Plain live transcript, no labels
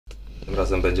Tym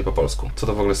razem będzie po polsku. Co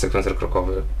to w ogóle jest sekwencer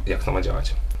krokowy? Jak to ma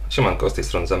działać? Siemanko, z tej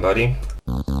strony Zambari.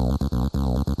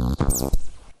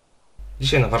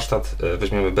 Dzisiaj na warsztat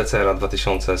weźmiemy BCR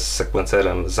 2000 z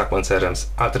sekwencerem, z Zaquencerem,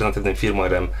 z alternatywnym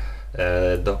firmware'em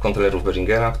do kontrolerów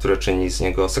Behringera, które czyni z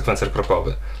niego sekwencer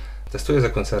krokowy. Testuję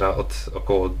Zaquencera od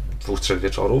około 2-3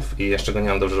 wieczorów i jeszcze go nie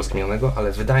mam dobrze rozkminionego,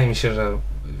 ale wydaje mi się, że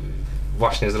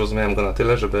właśnie zrozumiałem go na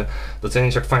tyle, żeby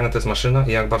docenić, jak fajna to jest maszyna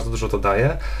i jak bardzo dużo to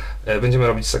daje. Będziemy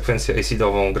robić sekwencję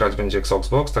acidową, grać będzie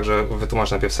x0xb0x, także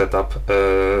wytłumaczę najpierw setup.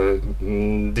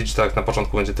 Digitakt na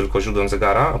początku będzie tylko źródłem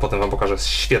zegara, a potem Wam pokażę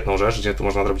świetną rzecz, gdzie tu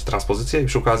można zrobić transpozycję i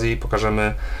przy okazji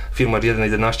pokażemy firmware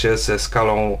 1.11 ze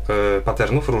skalą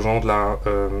patternów różną dla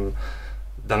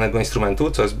danego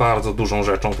instrumentu, co jest bardzo dużą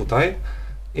rzeczą tutaj.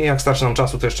 I jak starczy nam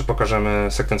czasu, to jeszcze pokażemy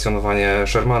sekwencjonowanie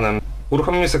Shermanem.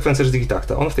 Uruchomimy sekwencer z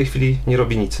Digitakta. On w tej chwili nie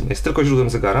robi nic. Jest tylko źródłem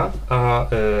zegara, a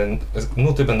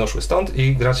nuty będą szły stąd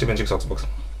i grać się będzie x0xb0x.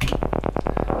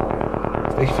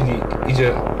 W tej chwili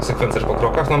idzie sekwencer po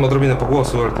krokach. Mamy odrobinę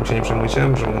pogłosu, ale tym się nie przejmujcie.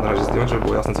 Możemy na razie zdjąć, żeby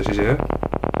było jasne, co się dzieje.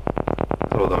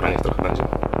 O, dobra, niech trochę będzie.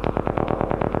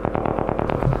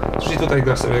 Czyli tutaj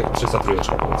gra sobie 300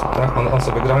 trójeczka, powiedzmy, tak? On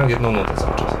sobie gra jedną nutę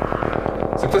cały czas.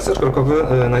 Sekwencer krokowy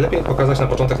najlepiej pokazać na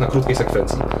początek na krótkiej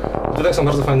sekwencji. Tutaj są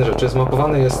bardzo fajne rzeczy.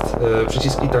 Zmapowany jest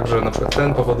przyciski, tak że na przykład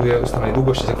ten powoduje ustalenie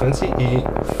długości sekwencji i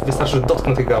wystarczy, że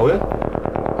dotknę tej gały.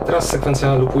 I teraz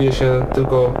sekwencja lupuje się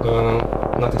tylko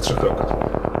na tych 3 krokach.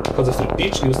 Wchodzę w tryb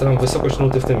pitch i ustalam wysokość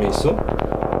nuty w tym miejscu.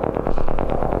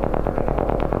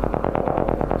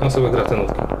 I on sobie gra te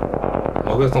nutki.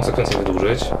 Mogę tą sekwencję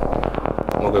wydłużyć.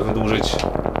 Mogę wydłużyć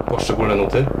poszczególne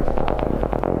nuty.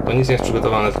 To nic nie jest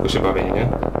przygotowane, tylko się bawię, nie?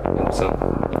 Więc co?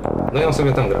 No i on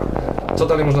sobie tam gra. Co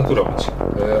dalej można tu robić?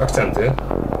 Akcenty.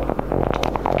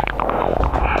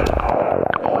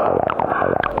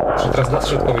 Czyli teraz dla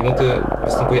środkowej nuty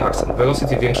występuje akcent.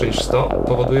 Velocity większe niż 100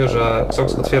 powoduje, że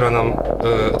x0x otwiera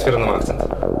nam akcent.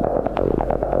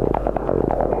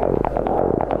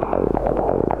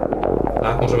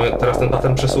 Tak, możemy teraz ten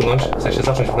pattern przesunąć, w sensie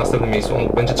zacząć w następnym miejscu. On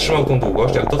będzie trzymał tą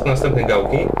długość, jak dotknę następnej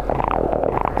gałki,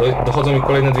 dochodzą mi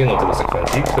kolejne 2 nuty do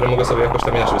sekwencji, które mogę sobie jakoś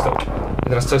tam inaczej ustawić. I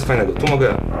teraz co jest fajnego? Tu mogę,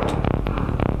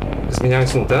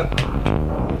 zmieniając nutę,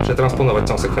 przetransponować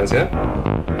całą sekwencję.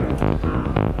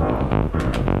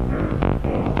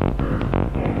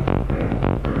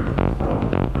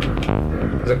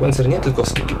 Sekwencer nie tylko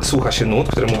słucha się nut,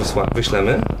 które mu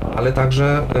wyślemy, ale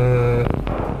także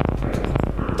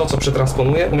to, co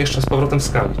przetransponuje, umieszcza z powrotem w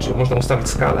skali, czyli można ustawić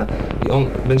skalę i on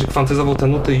będzie kwantyzował te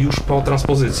nuty już po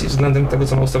transpozycji względem tego,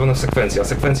 co ma ustawione w sekwencji, a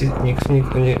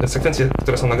sekwencje,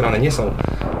 które są nagrane, nie są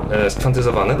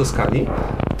skwantyzowane do skali,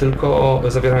 tylko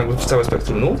zawierają jakby całe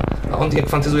spektrum nut, a on je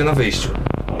kwantyzuje na wyjściu.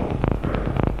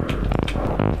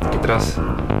 I teraz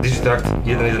Digitakt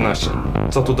 1.11.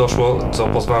 Co tu doszło, co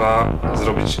pozwala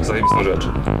zrobić zajebistą rzecz?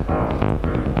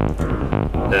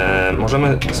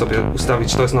 Możemy sobie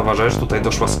ustawić, to jest nowa rzecz, tutaj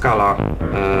doszła skala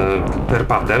per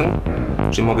pattern,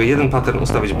 czyli mogę jeden pattern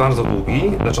ustawić bardzo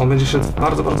długi, znaczy on będzie szedł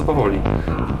bardzo, bardzo powoli.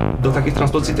 Do takich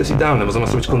transpozycji to jest idealne, bo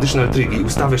zamiast robić conditional trigi i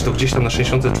ustawiać to gdzieś tam na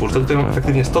 64, to tutaj mam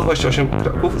efektywnie 128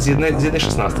 kroków z jednej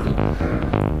szesnastki.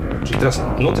 Czyli teraz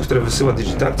nuty, które wysyła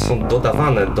Digitakt, są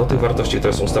dodawane do tych wartości,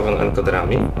 które są ustawione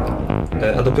encoderami,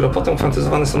 a dopiero potem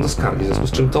kwantyzowane są do skali, w związku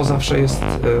z czym to zawsze jest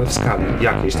w skali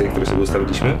jakiejś, tej, której sobie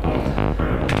ustawiliśmy.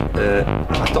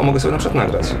 A to mogę sobie na przykład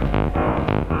nagrać.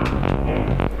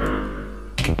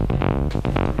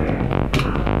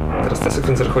 Teraz ten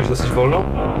sekwencer chodzi dosyć wolno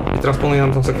i transponuje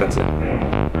nam tą sekwencję.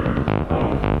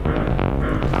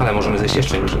 Ale możemy zejść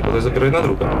jeszcze niżej, bo to jest dopiero jedna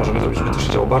druga. Możemy zrobić, żeby to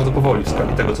się działo bardzo powoli w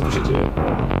skali tego, co tu się dzieje.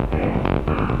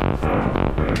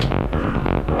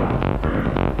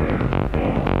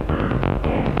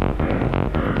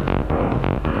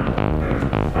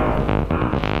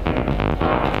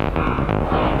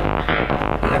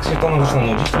 Jak się to nam zaczyna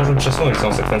nudzić, to możemy przesunąć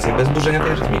całą sekwencję bez burzenia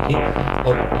tej rytmiki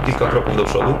o kilka kroków do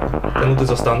przodu. Te nuty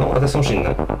zostaną, a te są już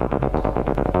inne.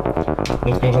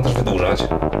 Nutki można też wydłużać.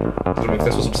 Zrobimy w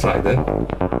ten sposób slajdy.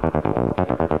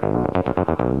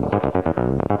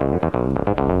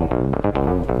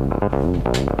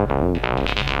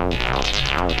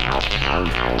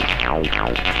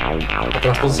 Ta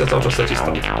transpozycja cały czas leci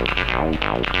stąd.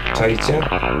 Czajcie?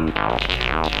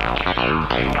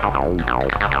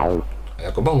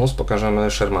 Jako bonus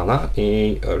pokażemy Shermana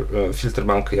i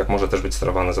Filterbank, jak może też być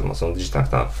sterowany za pomocą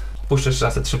Digitakta. Puszczę jeszcze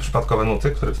raz te 3 przypadkowe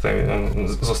nuty, które tutaj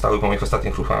zostały po moich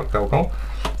ostatnich ruchach gałką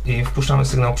i wpuszczamy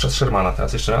sygnał przez Shermana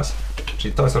teraz jeszcze raz,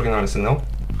 czyli to jest oryginalny sygnał.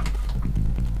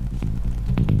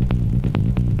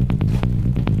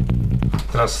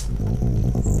 Teraz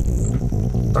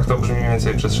tak to brzmi mniej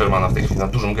więcej przez Shermana w tej chwili na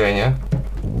dużym gainie.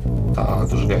 ta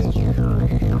duży gain.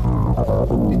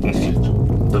 I ten filtr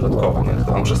dodatkowy, nie?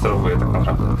 To on przesterowuje tak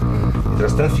naprawdę. I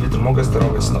teraz ten filtr mogę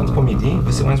sterować stąd po MIDI,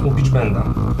 wysyłając mu pitch benda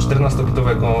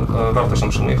 14-bitowego wartość on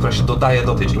przyjmuje, która się dodaje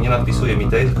do tej, czyli nie nadpisuje mi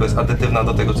tej, tylko jest adytywna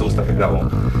do tego, co ustawia grało.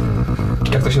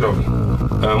 Jak to się robi?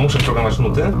 Muszę programować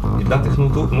nuty i dla tych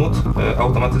nut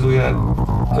automatyzuję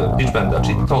pitch benda,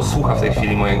 czyli to słucha w tej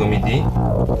chwili mojego MIDI.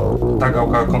 Ta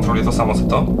gałka kontroluje to samo co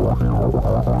to.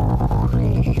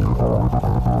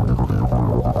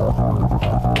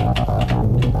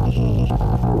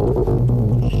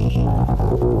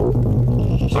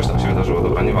 Coś tam się wydarzyło,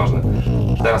 dobra, nieważne.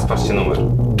 Teraz patrzcie numer.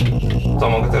 To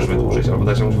mogę też wydłużyć, albo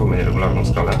dać jakąś w ogóle nieregularną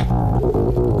skalę.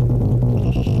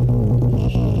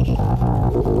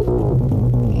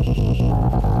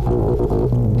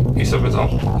 I sobie to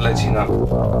leci na...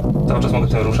 Cały czas mogę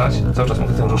tym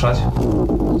ruszać,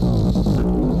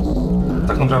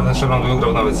 Tak naprawdę Sherman by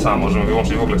grał nawet sam, możemy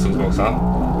wyłączyć w ogóle z Xboxa,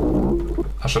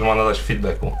 a Shermana dać w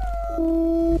feedbacku.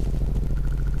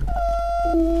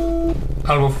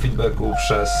 Albo w feedbacku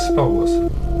przez pogłos.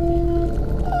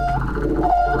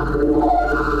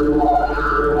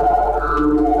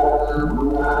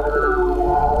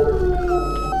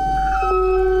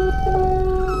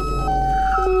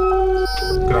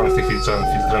 Gramy w tej chwili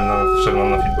filtrem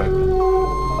na feedbacku.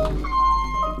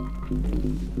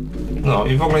 No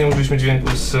i w ogóle nie użyliśmy dźwięku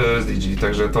z Digi,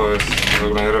 także to jest w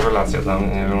ogóle rewelacja dla mnie,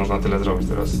 nie wiem, można tyle zrobić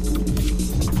teraz.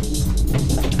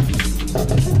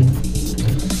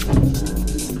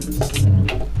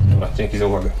 Dobra, dzięki za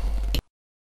uwagę.